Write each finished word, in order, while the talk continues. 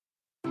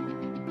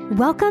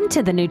Welcome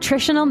to the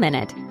Nutritional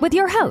Minute with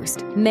your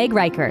host, Meg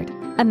Reichert,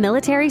 a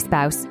military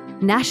spouse,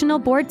 national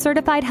board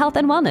certified health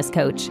and wellness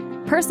coach,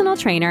 personal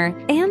trainer,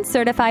 and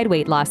certified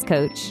weight loss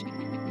coach.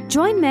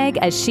 Join Meg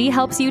as she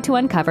helps you to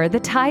uncover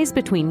the ties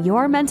between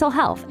your mental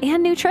health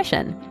and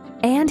nutrition,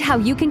 and how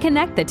you can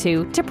connect the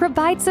two to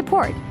provide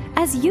support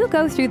as you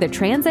go through the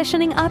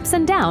transitioning ups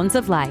and downs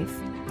of life.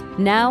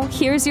 Now,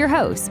 here's your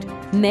host,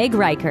 Meg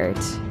Reichert.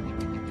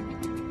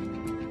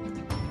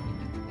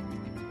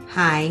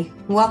 Hi,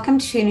 welcome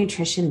to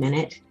Nutrition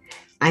Minute.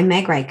 I'm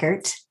Meg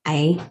Reichert.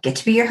 I get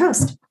to be your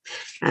host.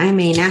 I'm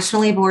a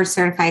nationally board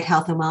certified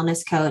health and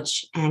wellness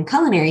coach and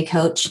culinary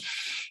coach,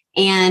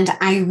 and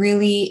I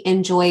really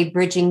enjoy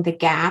bridging the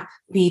gap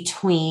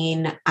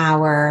between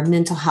our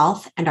mental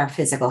health and our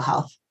physical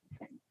health.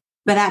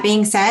 But that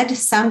being said,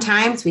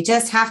 sometimes we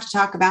just have to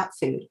talk about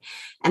food,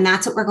 and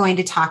that's what we're going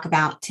to talk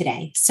about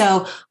today.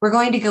 So we're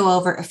going to go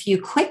over a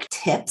few quick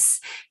tips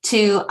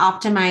to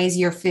optimize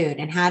your food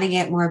and how to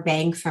get more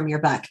bang from your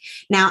buck.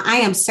 Now, I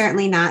am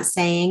certainly not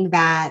saying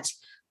that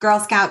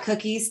Girl Scout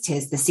cookies,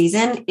 'tis the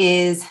season,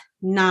 is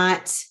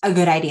not a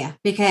good idea,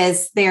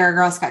 because there are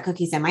Girl Scout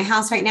cookies in my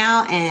house right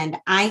now, and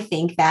I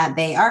think that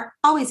they are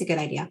always a good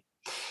idea.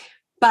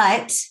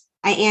 But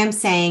I am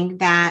saying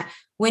that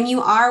when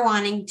you are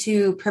wanting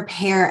to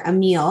prepare a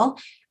meal,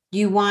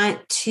 you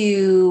want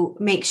to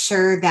make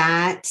sure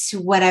that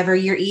whatever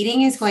you're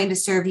eating is going to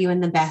serve you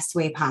in the best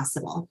way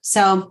possible.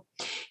 So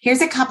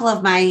here's a couple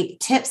of my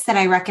tips that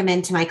I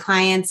recommend to my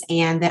clients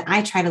and that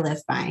I try to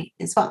live by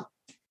as well.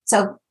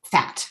 So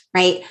fat,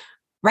 right?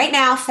 Right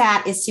now,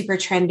 fat is super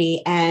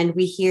trendy, and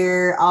we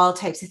hear all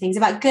types of things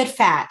about good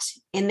fat.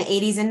 In the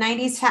 80s and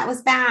 90s, fat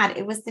was bad.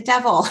 It was the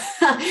devil.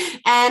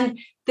 And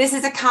this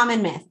is a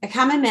common myth. A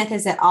common myth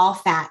is that all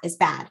fat is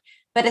bad.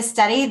 But a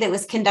study that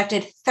was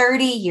conducted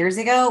 30 years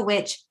ago,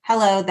 which,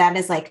 that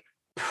is like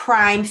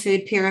prime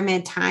food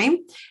pyramid time,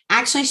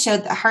 actually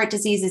showed that heart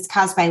disease is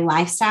caused by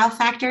lifestyle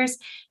factors,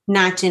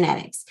 not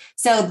genetics.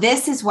 So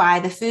this is why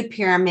the food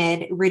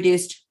pyramid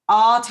reduced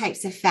all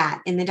types of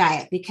fat in the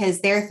diet,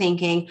 because they're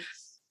thinking,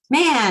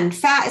 man,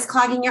 fat is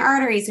clogging your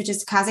arteries, which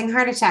is causing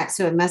heart attacks.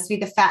 So it must be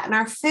the fat in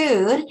our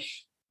food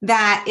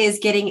that is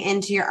getting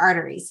into your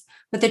arteries.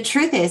 But the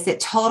truth is that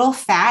total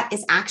fat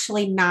is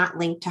actually not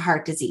linked to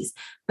heart disease,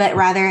 but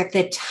rather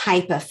the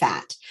type of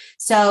fat.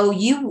 So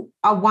you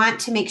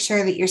want to make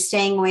sure that you're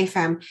staying away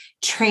from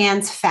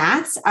trans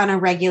fats on a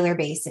regular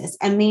basis.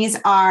 And these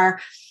are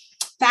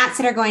fats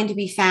that are going to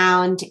be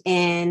found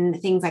in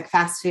things like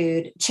fast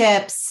food,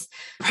 chips,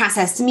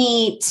 processed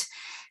meat,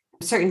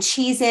 certain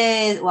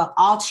cheeses,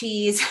 all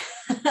cheese.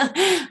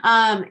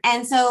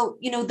 And so,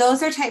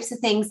 those are types of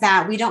things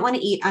that we don't want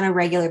to eat on a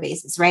regular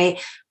basis,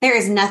 right? There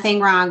is nothing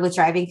wrong with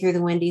driving through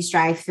the Wendy's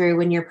drive-thru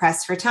when you're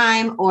pressed for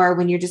time, or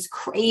when you're just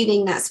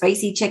craving that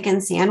spicy chicken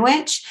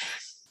sandwich.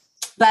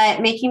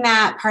 But making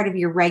that part of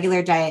your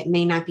regular diet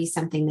may not be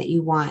something that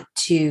you want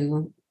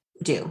to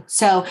do.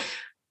 So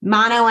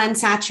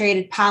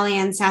monounsaturated,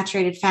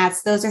 polyunsaturated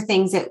fats, those are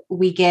things that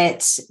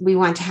we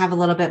want to have a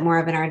little bit more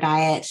of in our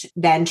diet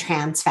than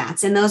trans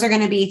fats. And those are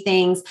going to be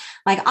things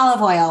like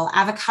olive oil,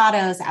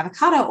 avocados,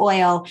 avocado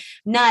oil,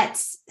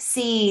 nuts,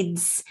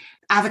 seeds.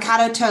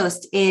 Avocado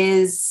toast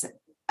is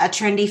a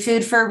trendy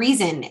food for a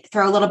reason.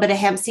 Throw a little bit of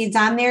hemp seeds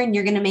on there and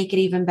you're going to make it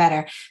even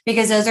better,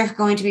 because those are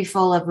going to be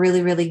full of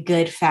really, really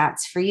good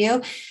fats for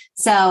you.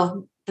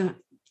 So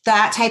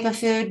that type of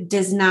food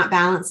does not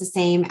balance the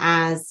same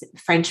as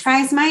French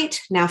fries might.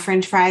 Now,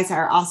 French fries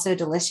are also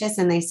delicious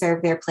and they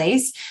serve their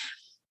place,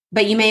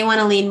 but you may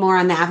want to lean more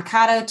on the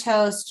avocado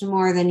toast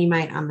more than you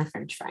might on the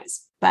French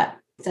fries, but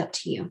it's up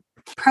to you.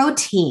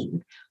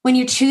 Protein. When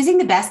you're choosing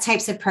the best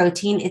types of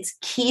protein, it's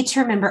key to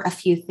remember a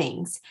few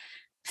things.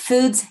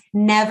 Foods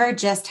never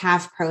just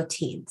have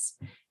proteins.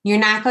 You're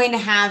not going to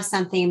have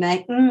something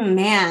like,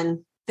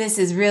 man, this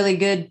is really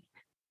good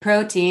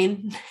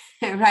protein.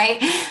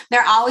 Right?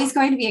 They're always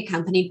going to be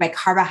accompanied by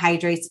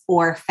carbohydrates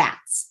or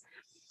fats.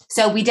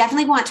 So we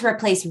definitely want to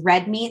replace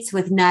red meats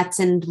with nuts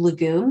and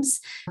legumes.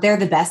 They're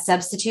the best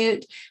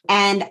substitute.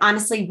 And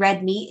honestly,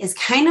 red meat is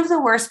kind of the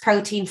worst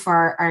protein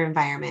for our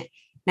environment.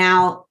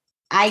 Now,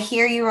 I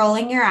hear you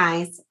rolling your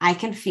eyes. I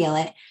can feel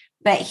it.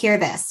 But hear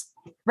this.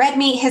 Red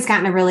meat has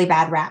gotten a really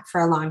bad rap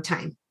for a long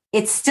time.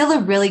 It's still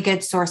a really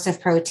good source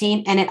of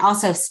protein, and it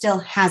also still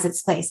has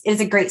its place. It is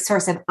a great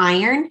source of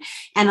iron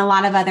and a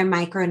lot of other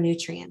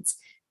micronutrients.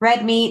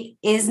 Red meat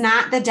is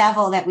not the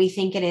devil that we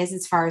think it is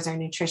as far as our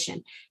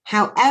nutrition.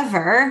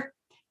 However,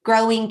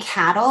 growing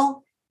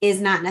cattle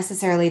is not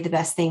necessarily the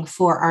best thing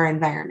for our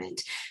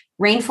environment.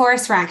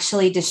 Rainforests were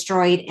actually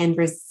destroyed in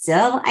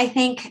Brazil, I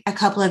think, a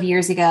couple of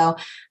years ago,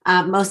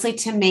 mostly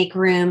to make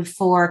room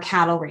for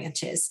cattle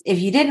ranches. If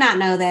you did not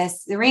know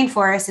this, the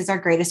rainforest is our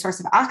greatest source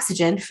of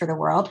oxygen for the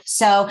world.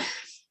 So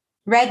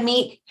red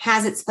meat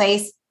has its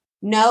place.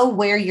 Know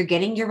where you're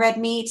getting your red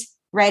meat.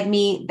 Red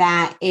meat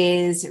that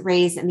is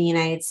raised in the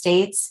United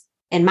States,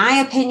 in my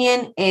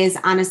opinion, is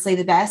honestly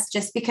the best,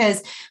 just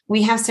because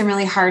we have some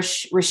really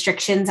harsh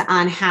restrictions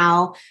on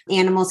how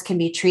animals can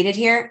be treated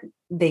here.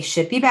 They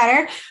should be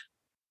better,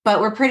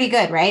 but we're pretty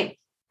good, right?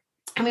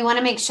 And we want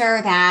to make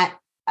sure that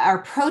our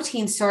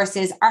protein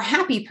sources are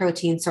happy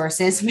protein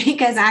sources,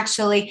 because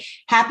actually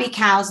happy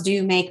cows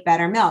do make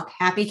better milk.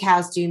 Happy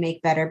cows do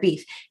make better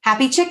beef.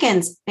 Happy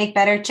chickens make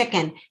better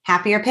chicken.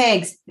 Happier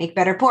pigs make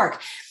better pork.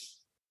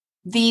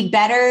 The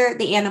better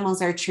the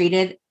animals are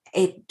treated,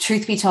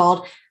 truth be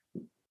told,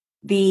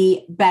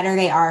 the better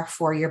they are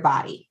for your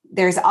body.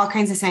 There's all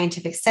kinds of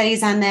scientific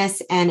studies on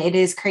this, and it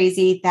is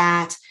crazy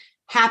that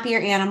happier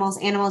animals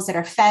that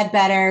are fed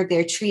better,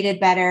 they're treated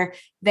better,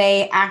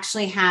 they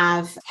actually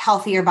have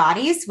healthier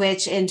bodies,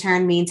 which in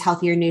turn means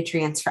healthier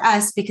nutrients for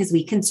us because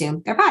we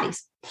consume their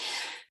bodies.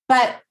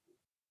 But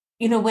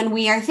when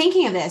we are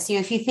thinking of this,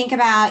 if you think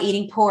about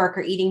eating pork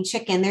or eating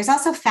chicken, there's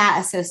also fat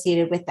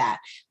associated with that.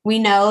 We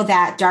know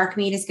that dark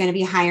meat is going to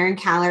be higher in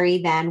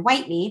calorie than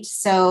white meat.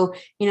 So,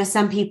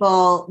 some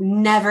people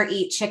never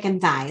eat chicken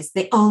thighs.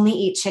 They only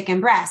eat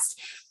chicken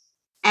breast.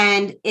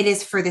 And it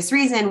is for this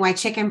reason why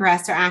chicken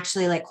breasts are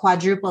actually like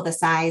quadruple the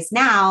size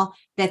now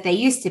that they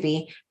used to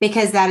be,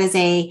 because that is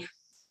a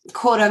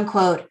quote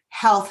unquote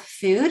health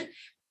food.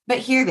 But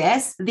hear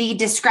this, the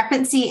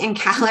discrepancy in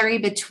calorie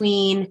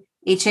between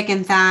a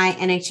chicken thigh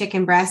and a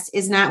chicken breast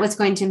is not what's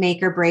going to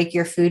make or break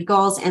your food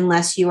goals,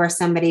 unless you are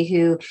somebody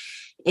who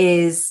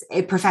is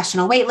a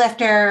professional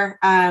weightlifter,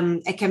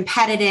 a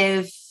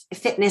competitive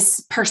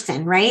fitness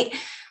person, right?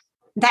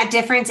 That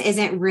difference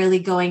isn't really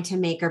going to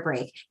make or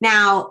break.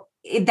 Now,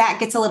 that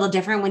gets a little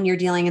different when you're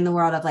dealing in the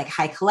world of like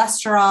high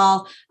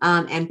cholesterol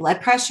and blood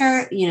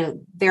pressure.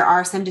 There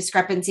are some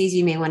discrepancies.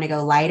 You may want to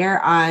go lighter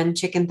on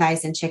chicken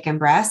thighs and chicken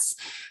breasts,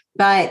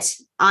 but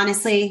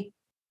honestly,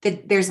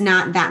 there's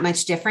not that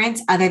much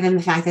difference, other than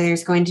the fact that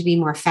there's going to be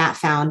more fat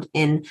found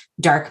in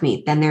dark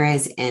meat than there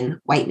is in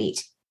white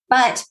meat.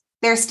 But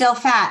there's still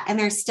fat and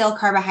there's still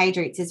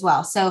carbohydrates as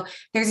well. So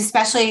there's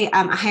especially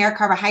a higher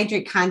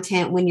carbohydrate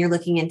content when you're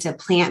looking into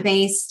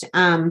plant-based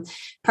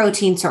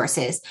protein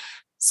sources.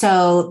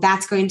 So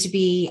that's going to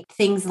be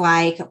things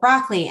like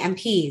broccoli and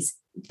peas.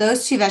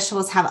 Those two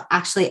vegetables have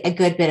actually a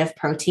good bit of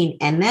protein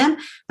in them,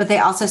 but they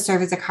also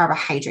serve as a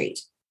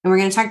carbohydrate. And we're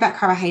going to talk about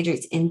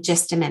carbohydrates in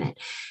just a minute.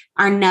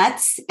 Our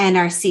nuts and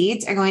our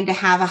seeds are going to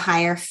have a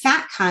higher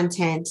fat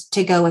content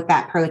to go with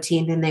that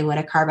protein than they would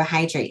a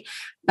carbohydrate.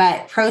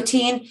 But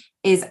protein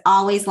is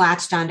always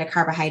latched onto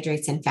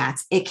carbohydrates and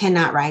fats. It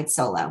cannot ride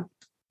solo.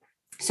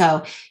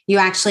 So you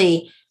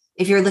actually,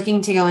 if you're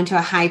looking to go into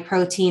a high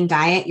protein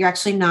diet, you're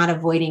actually not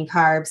avoiding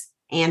carbs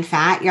and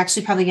fat. You're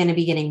actually probably going to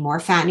be getting more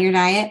fat in your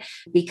diet,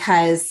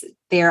 because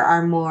there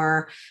are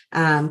more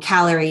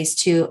calories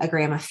to a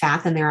gram of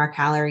fat than there are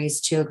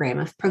calories to a gram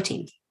of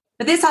protein.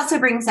 But this also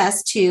brings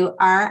us to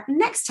our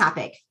next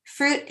topic,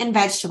 fruit and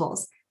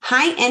vegetables.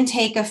 High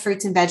intake of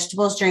fruits and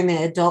vegetables during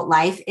the adult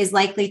life is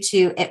likely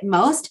to, at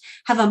most,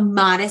 have a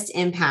modest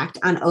impact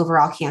on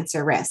overall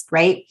cancer risk,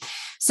 right?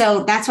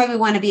 So that's why we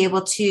want to be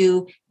able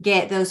to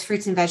get those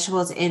fruits and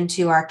vegetables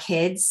into our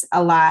kids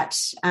a lot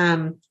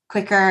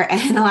quicker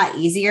and a lot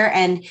easier.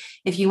 And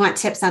if you want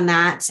tips on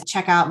that,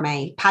 check out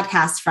my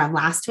podcast from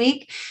last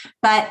week.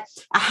 But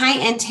a high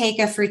intake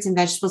of fruits and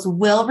vegetables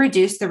will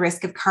reduce the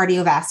risk of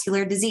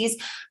cardiovascular disease,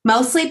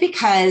 mostly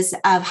because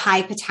of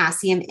high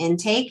potassium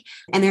intake.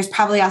 And there's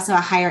probably also a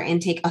higher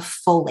intake of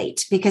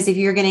folate, because if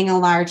you're getting a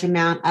large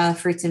amount of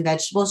fruits and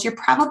vegetables, you're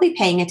probably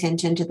paying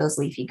attention to those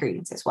leafy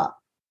greens as well.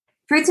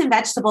 Fruits and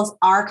vegetables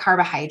are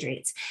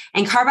carbohydrates,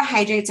 and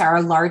carbohydrates are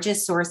our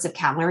largest source of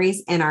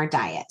calories in our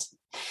diet.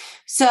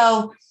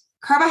 So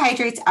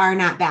carbohydrates are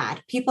not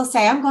bad. People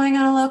say, I'm going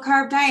on a low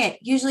carb diet.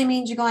 Usually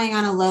means you're going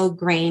on a low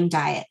grain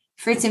diet.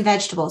 Fruits and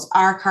vegetables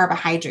are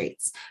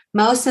carbohydrates.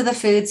 Most of the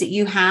foods that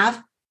you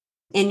have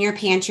in your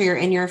pantry or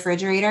in your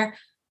refrigerator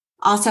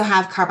also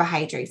have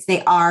carbohydrates.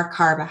 They are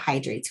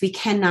carbohydrates. We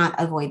cannot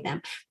avoid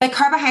them. But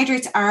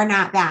carbohydrates are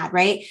not bad,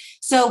 right?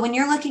 So when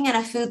you're looking at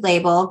a food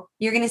label,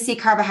 you're going to see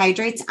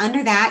carbohydrates.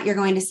 Under that, you're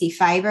going to see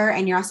fiber,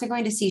 and you're also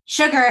going to see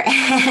sugar,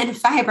 and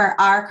fiber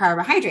are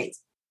carbohydrates.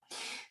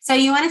 So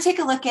you want to take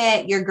a look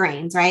at your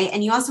grains, right?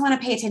 And you also want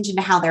to pay attention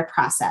to how they're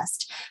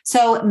processed.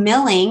 So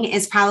milling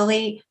is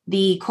probably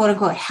the quote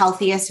unquote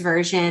healthiest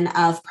version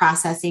of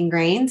processing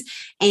grains.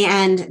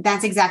 And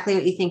that's exactly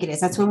what you think it is.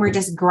 That's when we're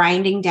just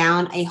grinding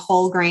down a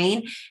whole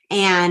grain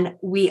and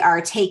we are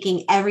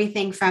taking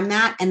everything from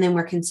that and then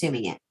we're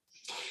consuming it.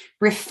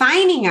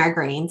 Refining our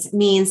grains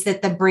means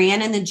that the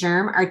bran and the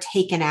germ are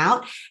taken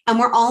out and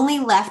we're only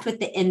left with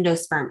the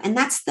endosperm, and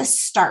that's the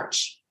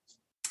starch.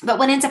 But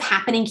what ends up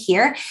happening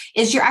here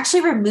is you're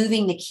actually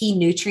removing the key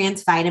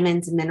nutrients,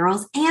 vitamins, and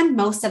minerals, and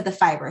most of the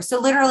fiber. So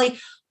literally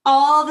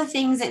all the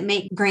things that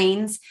make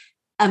grains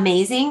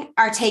amazing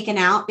are taken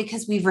out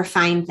because we've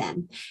refined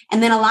them.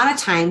 And then a lot of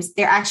times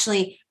they're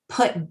actually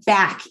put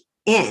back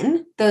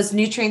in. Those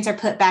nutrients are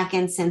put back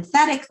in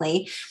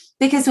synthetically,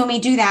 because when we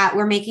do that,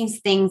 we're making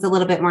things a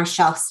little bit more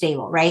shelf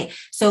stable, right?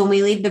 So when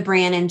we leave the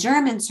bran and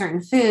germ in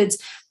certain foods,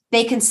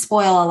 they can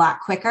spoil a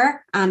lot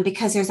quicker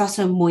because there's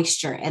also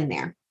moisture in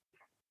there.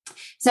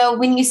 So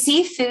when you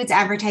see foods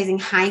advertising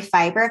high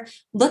fiber,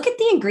 look at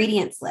the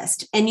ingredients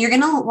list, and you're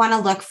going to want to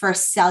look for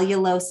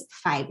cellulose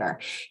fiber.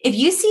 If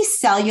you see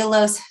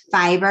cellulose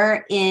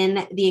fiber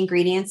in the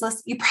ingredients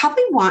list, you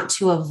probably want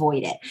to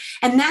avoid it.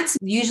 And that's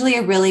usually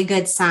a really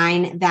good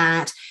sign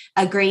that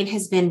a grain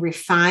has been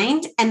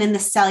refined, and then the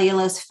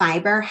cellulose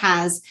fiber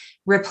has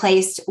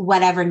replaced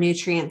whatever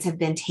nutrients have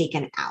been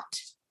taken out.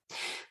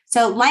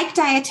 So like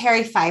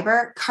dietary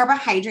fiber,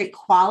 carbohydrate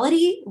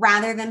quality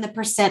rather than the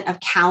percent of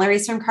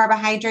calories from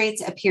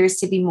carbohydrates appears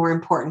to be more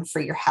important for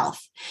your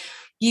health.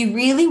 You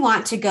really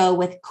want to go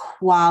with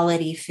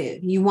quality food.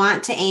 You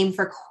want to aim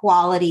for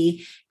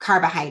quality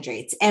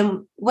carbohydrates.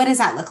 And what does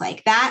that look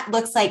like? That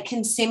looks like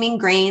consuming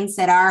grains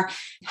that are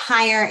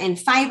higher in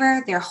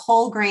fiber. They're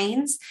whole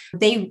grains.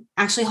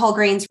 Whole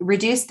grains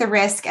reduce the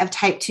risk of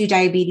type 2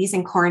 diabetes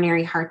and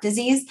coronary heart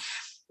disease.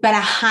 But a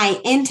high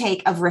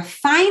intake of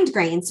refined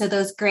grains, so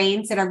those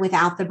grains that are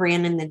without the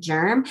bran and the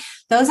germ,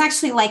 those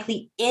actually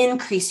likely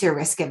increase your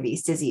risk of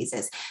these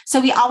diseases.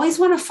 So we always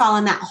want to fall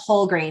on that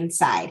whole grain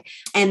side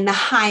and the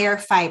higher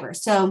fiber.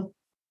 So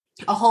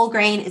a whole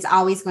grain is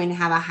always going to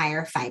have a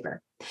higher fiber.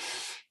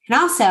 And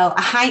also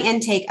a high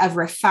intake of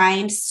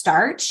refined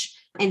starch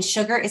and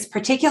sugar is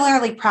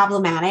particularly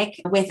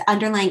problematic with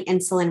underlying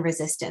insulin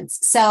resistance.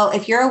 So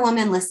if you're a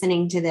woman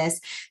listening to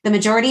this, the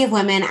majority of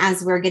women,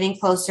 as we're getting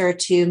closer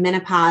to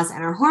menopause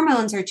and our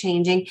hormones are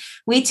changing,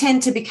 we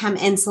tend to become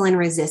insulin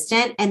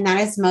resistant, and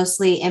that is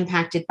mostly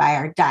impacted by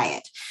our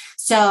diet.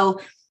 So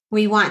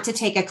we want to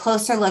take a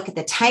closer look at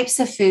the types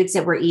of foods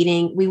that we're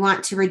eating. We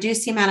want to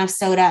reduce the amount of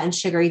soda and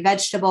sugary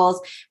vegetables.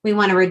 We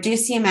want to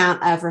reduce the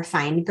amount of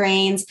refined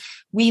grains.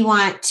 We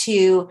want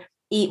to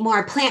eat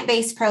more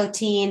plant-based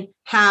protein,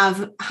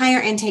 have higher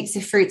intakes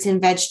of fruits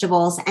and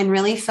vegetables, and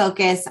really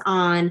focus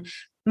on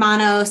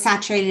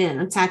monosaturated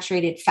and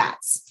unsaturated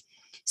fats.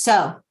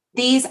 So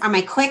these are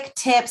my quick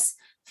tips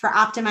for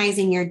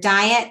optimizing your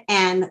diet.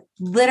 And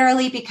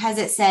literally, because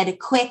it said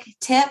quick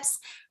tips,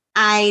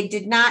 I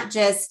did not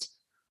just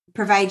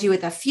provide you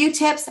with a few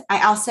tips.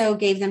 I also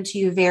gave them to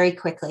you very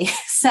quickly.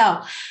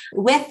 So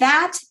with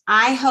that,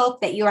 I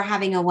hope that you are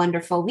having a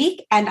wonderful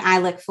week, and I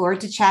look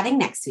forward to chatting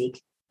next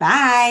week.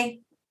 Bye.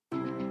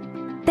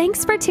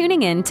 Thanks for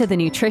tuning in to the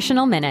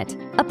Nutritional Minute,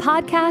 a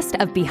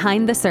podcast of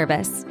Behind the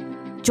Service.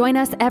 Join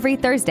us every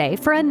Thursday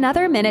for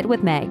another Minute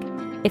with Meg.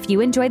 If you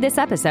enjoyed this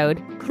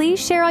episode, please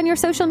share on your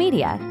social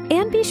media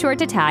and be sure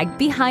to tag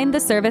Behind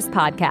the Service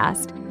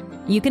Podcast.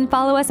 You can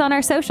follow us on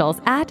our socials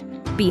at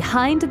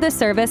Behind the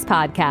Service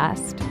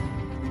Podcast.